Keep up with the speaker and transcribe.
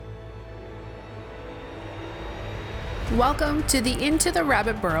Welcome to the Into the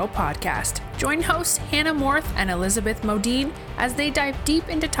Rabbit Burrow podcast. Join hosts Hannah Morth and Elizabeth Modine as they dive deep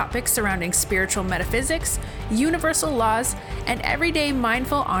into topics surrounding spiritual metaphysics, universal laws, and everyday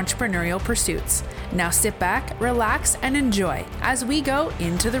mindful entrepreneurial pursuits. Now sit back, relax, and enjoy as we go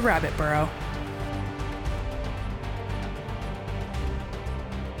into the rabbit burrow.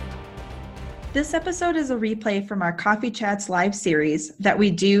 This episode is a replay from our Coffee Chats live series that we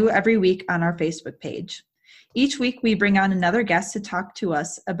do every week on our Facebook page. Each week, we bring on another guest to talk to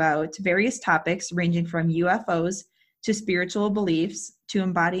us about various topics ranging from UFOs to spiritual beliefs, to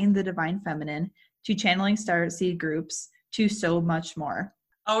embodying the divine feminine, to channeling starseed groups, to so much more.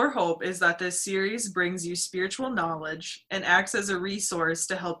 Our hope is that this series brings you spiritual knowledge and acts as a resource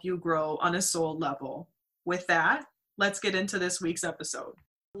to help you grow on a soul level. With that, let's get into this week's episode.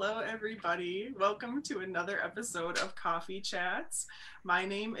 Hello, everybody. Welcome to another episode of Coffee Chats. My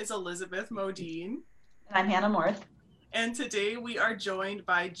name is Elizabeth Modine. I'm Hannah Morth. And today we are joined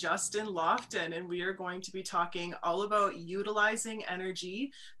by Justin Lofton, and we are going to be talking all about utilizing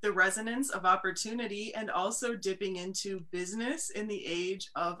energy, the resonance of opportunity, and also dipping into business in the age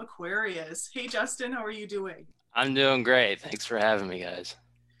of Aquarius. Hey, Justin, how are you doing? I'm doing great. Thanks for having me, guys.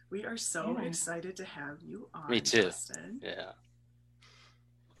 We are so excited to have you on. Me too. Justin.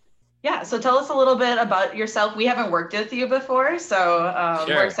 Yeah, so tell us a little bit about yourself. We haven't worked with you before, so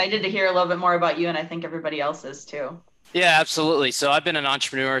Sure. We're excited to hear a little bit more about you, and I think everybody else is too. Yeah, absolutely. So I've been an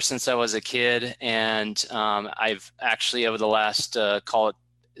entrepreneur since I was a kid, and I've actually, over the last, call it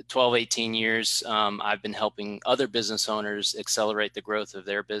 12, 18 years, I've been helping other business owners accelerate the growth of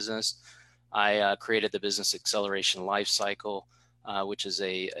their business. I created the Business Acceleration Life Cycle, which is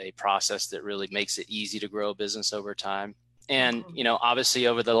a process that really makes it easy to grow a business over time. And, you know, obviously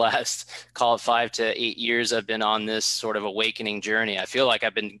over the last, call it 5 to 8 years, I've been on this sort of awakening journey. I feel like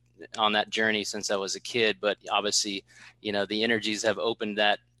I've been on that journey since I was a kid, but obviously, you know, the energies have opened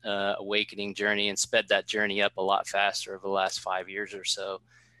that awakening journey and sped that journey up a lot faster over the last 5 years or so.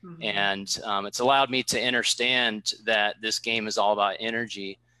 Mm-hmm. And it's allowed me to understand that this game is all about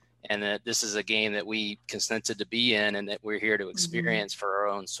energy, and that this is a game that we consented to be in and that we're here to experience for our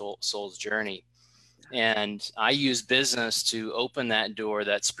own soul's journey. And I use business to open that door,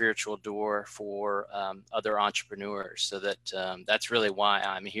 that spiritual door for other entrepreneurs. So that that's really why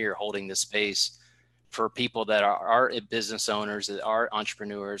I'm here holding this space for people that are business owners, that are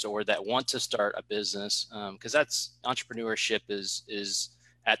entrepreneurs, or that want to start a business. Because that's entrepreneurship is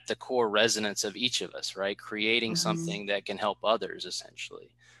at the core resonance of each of us, right? Creating something that can help others,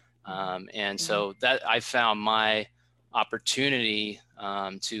 essentially. So that I found my opportunity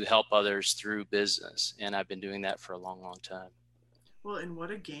to help others through business, and I've been doing that for a long time. Well, and what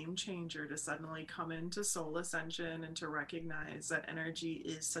a game changer to suddenly come into soul ascension and to recognize that energy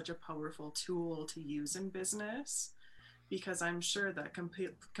is such a powerful tool to use in business, because I'm sure that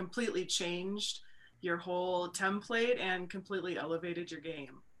completely changed your whole template and completely elevated your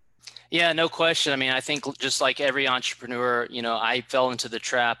game. Yeah, no question. I mean, I think just like every entrepreneur, you know, I fell into the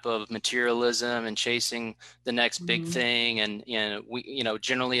trap of materialism and chasing the next big thing. And, you know, we, you know,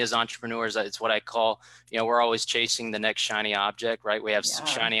 generally as entrepreneurs, it's what I call, you know, we're always chasing the next shiny object, right? We have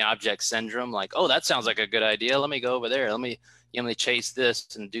shiny object syndrome, like, oh, that sounds like a good idea. Let me go over there. Let me chase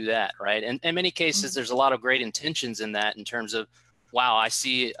this and do that, right? And in many cases, there's a lot of great intentions in that, in terms of, wow, I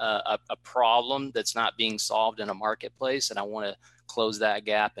see a problem that's not being solved in a marketplace, and I want to close that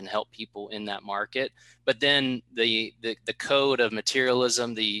gap and help people in that market. But then the code of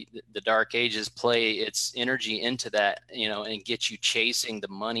materialism, the dark ages play its energy into that, you know, and get you chasing the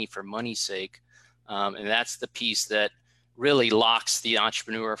money for money's sake. And that's the piece that really locks the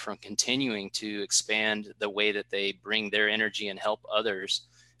entrepreneur from continuing to expand the way that they bring their energy and help others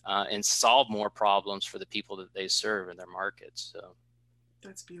and solve more problems for the people that they serve in their markets. So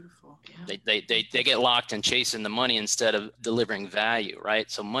that's beautiful. They get locked in chasing the money instead of delivering value,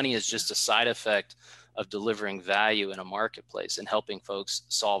 right? So money is just a side effect of delivering value in a marketplace and helping folks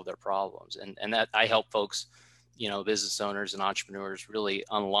solve their problems. And that I help folks, you know, business owners and entrepreneurs really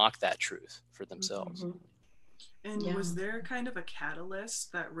unlock that truth for themselves. And was there kind of a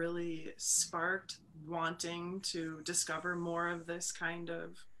catalyst that really sparked wanting to discover more of this kind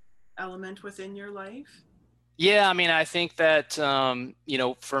of element within your life? Yeah, I mean, I think that, you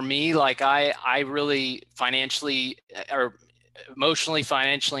know, for me, like I really financially or emotionally,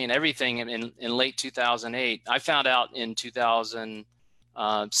 financially, and everything in late 2008, I found out in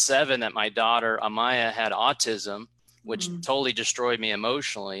 2007 that my daughter Amaya had autism, which totally destroyed me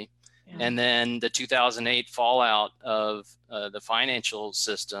emotionally. And then the 2008 fallout of the financial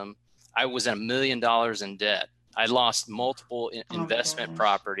system, I was $1 million in debt. I lost multiple investment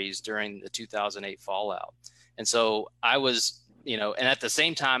properties during the 2008 fallout. And so I was, and at the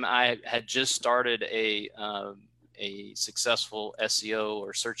same time, I had just started a successful SEO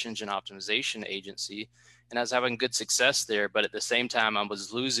or search engine optimization agency, and I was having good success there. But at the same time, I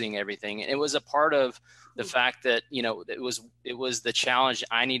was losing everything. And it was a part of the fact that, it was the challenge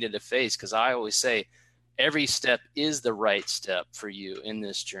I needed to face, because I always say every step is the right step for you in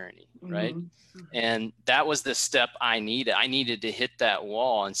this journey, right? Mm-hmm. And that was the step I needed. I needed to hit that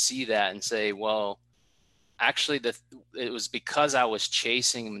wall and see that and say, well, actually, it was because I was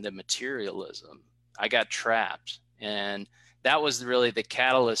chasing the materialism. I got trapped. And that was really the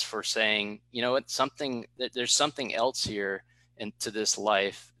catalyst for saying, there's something else here into this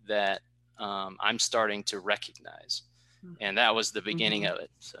life that I'm starting to recognize. And that was the beginning of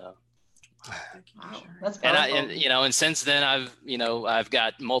it. So. Wow, that's powerful. And since then I've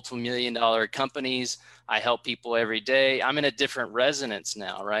got multi-million-dollar companies. I help people every day. I'm in a different resonance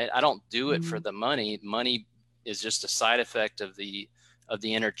now, right? I don't do it for the money. Money is just a side effect of the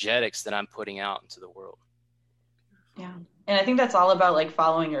energetics that I'm putting out into the world. Yeah. And I think that's all about like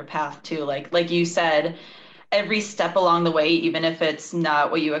following your path too. Like you said, every step along the way, even if it's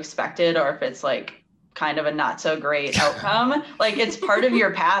not what you expected, or if it's like kind of a not so great outcome, like it's part of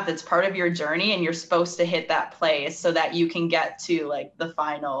your path, it's part of your journey, and you're supposed to hit that place so that you can get to like the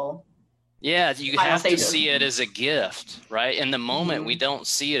final. Yeah, you have stages. to see it as a gift, right? In the moment, we don't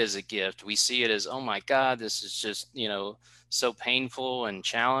see it as a gift. We see it as, oh my God, this is just, so painful and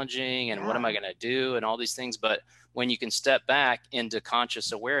challenging, and what am I going to do, and all these things. But when you can step back into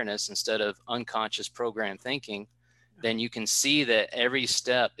conscious awareness instead of unconscious program thinking, then you can see that every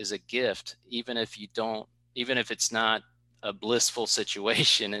step is a gift, even if it's not a blissful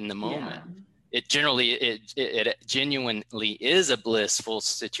situation in the moment. It genuinely is a blissful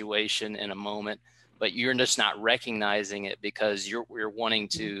situation in a moment, but you're just not recognizing it because you're wanting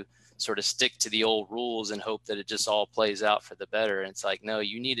to sort of stick to the old rules and hope that it just all plays out for the better. And it's like, no,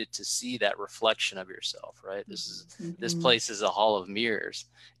 you needed to see that reflection of yourself, right? This place is a hall of mirrors,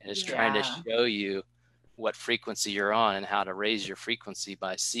 and it's trying to show you what frequency you're on and how to raise your frequency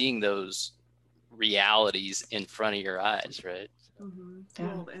by seeing those realities in front of your eyes, right?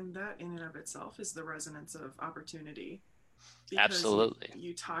 Well, and that in and of itself is the resonance of opportunity. Absolutely.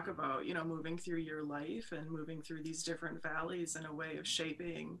 You talk about, moving through your life and moving through these different valleys in a way of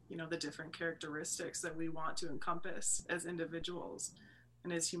shaping, the different characteristics that we want to encompass as individuals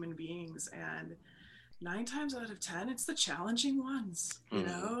and as human beings. And 9 times out of 10, it's the challenging ones,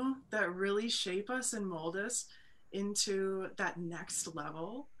 that really shape us and mold us into that next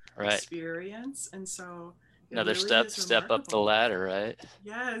level experience. And so another really step up the ladder, right?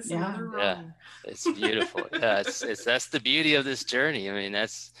 Yes, another rung. Yeah, it's beautiful. It's that's the beauty of this journey. I mean,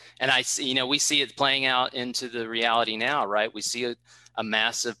 I see, we see it playing out into the reality now, right? We see a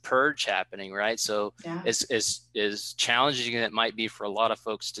massive purge happening, right? So as challenging as it might be for a lot of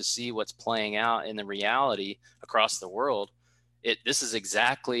folks to see what's playing out in the reality across the world, this is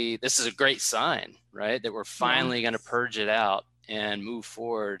a great sign, right? That we're finally going to purge it out and move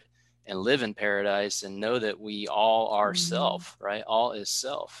forward and live in paradise and know that we all are self, right? All is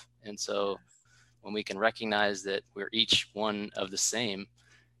self. And so when we can recognize that we're each one of the same,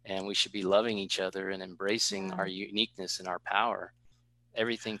 and we should be loving each other and embracing our uniqueness and our power,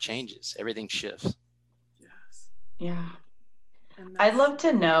 everything changes, everything shifts. Yeah. I'd love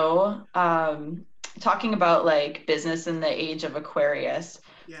to know, talking about like business in the age of Aquarius,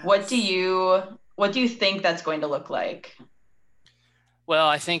 what do you think that's going to look like? Well,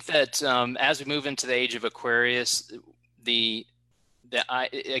 I think that as we move into the age of Aquarius,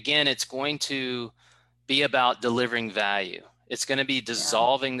 again, it's going to be about delivering value. It's going to be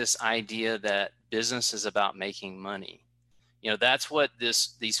dissolving this idea that business is about making money. That's what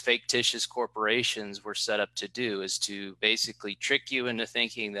these fictitious corporations were set up to do, is to basically trick you into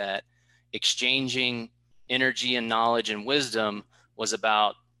thinking that exchanging energy and knowledge and wisdom was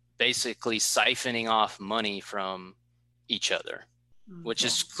about basically siphoning off money from each other, which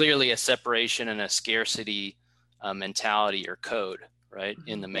is clearly a separation and a scarcity mentality or code, right,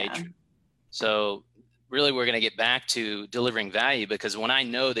 in the matrix. So really, we're going to get back to delivering value, because when I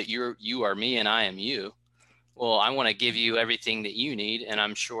know that you are me and I am you, well, I want to give you everything that you need, and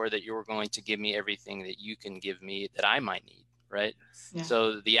I'm sure that you're going to give me everything that you can give me that I might need, right? Yeah.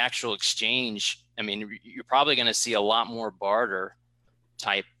 So the actual exchange, I mean, you're probably going to see a lot more barter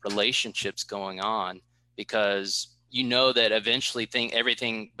type relationships going on, because that eventually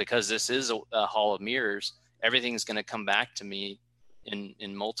everything, because this is a hall of mirrors, everything's going to come back to me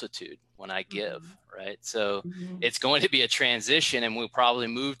in multitude when I give, right? So it's going to be a transition, and we'll probably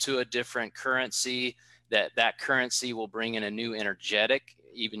move to a different currency. That currency will bring in a new energetic,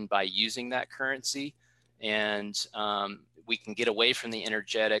 even by using that currency. and we can get away from the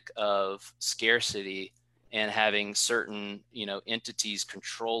energetic of scarcity and having certain, entities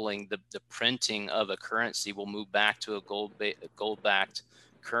controlling the printing of a currency. Will move back to a gold-backed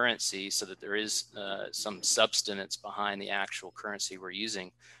currency, so that there is some substance behind the actual currency we're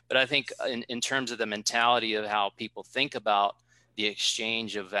using. But I think in terms of the mentality of how people think about the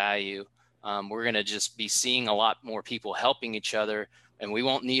exchange of value, we're going to just be seeing a lot more people helping each other, and we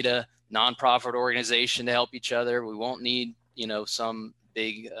won't need a nonprofit organization to help each other. We won't need, some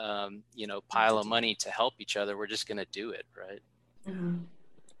big, pile of money to help each other. We're just going to do it, right?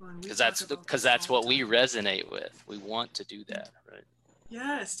 Because that's what we resonate with. We want to do that, right?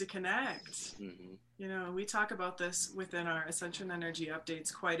 Yes, to connect. We talk about this within our Ascension Energy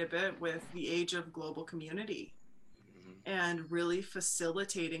updates quite a bit with the age of global community, and really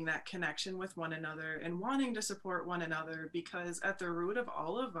facilitating that connection with one another and wanting to support one another, because at the root of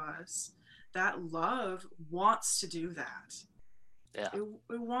all of us, that love wants to do that. Yeah.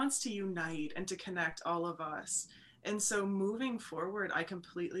 It wants to unite and to connect all of us. And so moving forward, I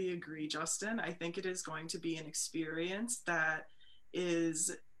completely agree, Justin. I think it is going to be an experience that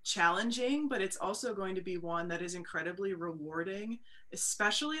is challenging, but it's also going to be one that is incredibly rewarding,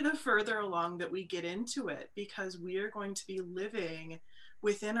 especially the further along that we get into it, because we are going to be living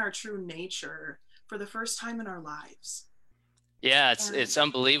within our true nature for the first time in our lives. Yeah, it's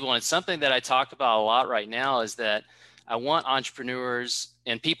unbelievable. And it's something that I talk about a lot right now, is that I want entrepreneurs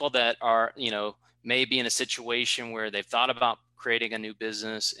and people that are, may be in a situation where they've thought about creating a new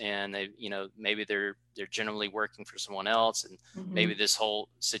business, and they, maybe they're generally working for someone else, and maybe this whole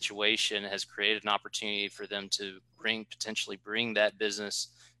situation has created an opportunity for them to potentially bring that business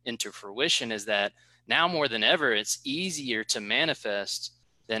into fruition. Is that now more than ever, it's easier to manifest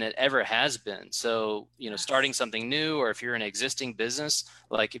than it ever has been. So, starting something new, or if you're an existing business,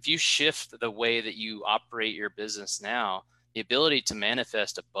 like if you shift the way that you operate your business now, the ability to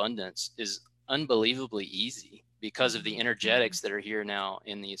manifest abundance is unbelievably easy, because of the energetics that are here now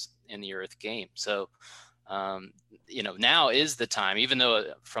in the earth game. So, now is the time, even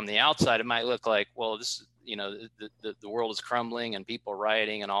though from the outside it might look like, well, this, the world is crumbling and people are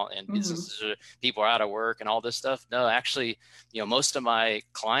rioting and all, and businesses people are out of work and all this stuff. No, actually, most of my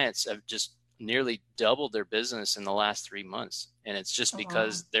clients have just nearly doubled their business in the last 3 months. And it's just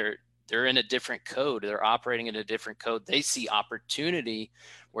because they're in a different code. They're operating in a different code. They see opportunity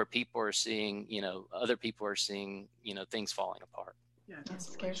where people are seeing, other people are seeing, things falling apart. Yeah,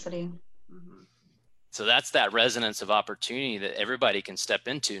 scarcity. So that's that resonance of opportunity that everybody can step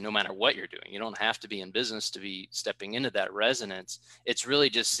into, no matter what you're doing. You don't have to be in business to be stepping into that resonance. It's really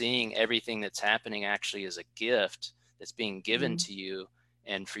just seeing everything that's happening actually as a gift that's being given to you,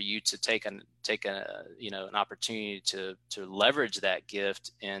 and for you to take an opportunity to leverage that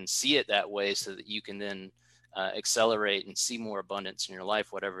gift and see it that way, so that you can then accelerate and see more abundance in your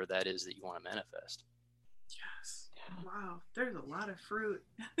life, whatever that is that you want to manifest. Yes. Wow, there's a lot of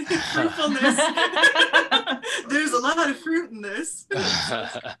fruitfulness. There's a lot of fruit in this.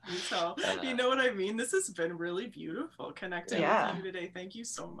 You know what I mean? This has been really beautiful connecting with you today. Thank you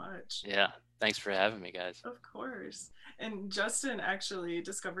so much. Yeah, thanks for having me, guys. Of course. And Justin actually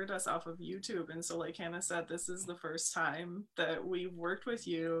discovered us off of YouTube. And so like Hannah said, this is the first time that we've worked with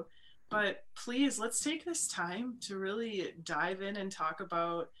you. But please, let's take this time to really dive in and talk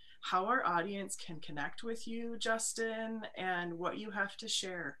about how our audience can connect with you, Justin, and what you have to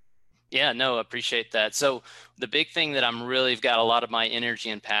share. Yeah, no, appreciate that. So the big thing that I'm really got a lot of my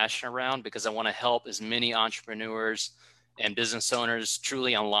energy and passion around, because I want to help as many entrepreneurs and business owners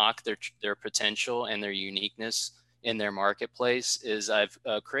truly unlock their potential and their uniqueness in their marketplace, is I've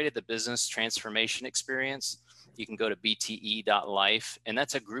created the Business Transformation Experience. You can go to bte.life, and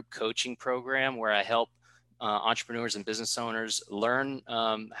that's a group coaching program where I help entrepreneurs and business owners learn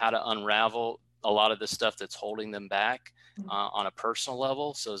how to unravel a lot of the stuff that's holding them back on a personal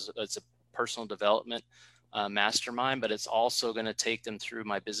level. So it's a personal development mastermind, but it's also going to take them through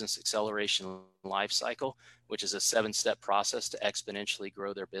my business acceleration life cycle, which is a 7-step process to exponentially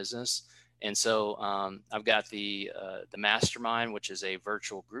grow their business. And so I've got the mastermind, which is a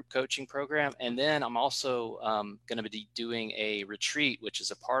virtual group coaching program. And then I'm also going to be doing a retreat, which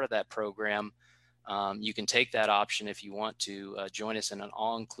is a part of that program. You can take that option if you want to join us in an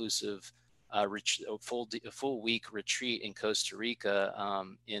all-inclusive full week retreat in Costa Rica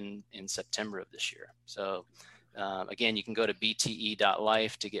in September of this year. So again, you can go to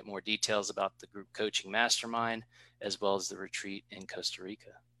bte.life to get more details about the group coaching mastermind, as well as the retreat in Costa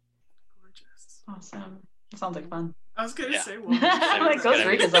Rica. Gorgeous. Awesome. Sounds like fun. I was going to say, like Costa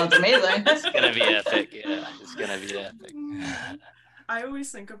Rica sounds amazing. It's going to be epic. Yeah, it's going to be epic. I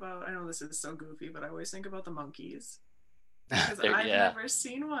always think about, I know this is so goofy, but I always think about the monkeys. Because I've never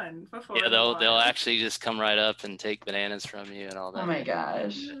seen one before. Yeah, they'll actually just come right up and take bananas from you and all that. Oh my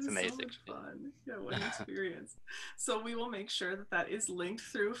gosh. It's amazing. So much fun. Yeah, what an experience. So we will make sure that is linked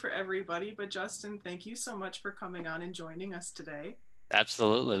through for everybody. But Justin, thank you so much for coming on and joining us today.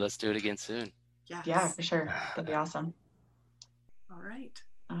 Absolutely. Let's do it again soon. Yes. Yeah, for sure. That'd be awesome. All right.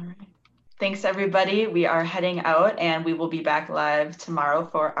 Thanks, everybody. We are heading out, and we will be back live tomorrow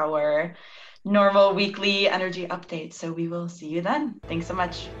for our normal weekly energy update. So we will see you then. Thanks so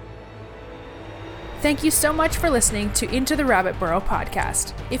much. Thank you so much for listening to Into the Rabbit Burrow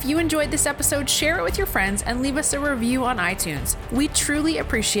podcast. If you enjoyed this episode, share it with your friends and leave us a review on iTunes. We truly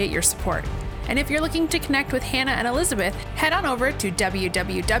appreciate your support. And if you're looking to connect with Hannah and Elizabeth, head on over to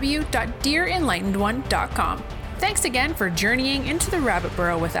www.dearenlightenedone.com. Thanks again for journeying into the rabbit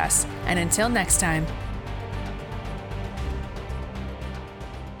burrow with us. And until next time,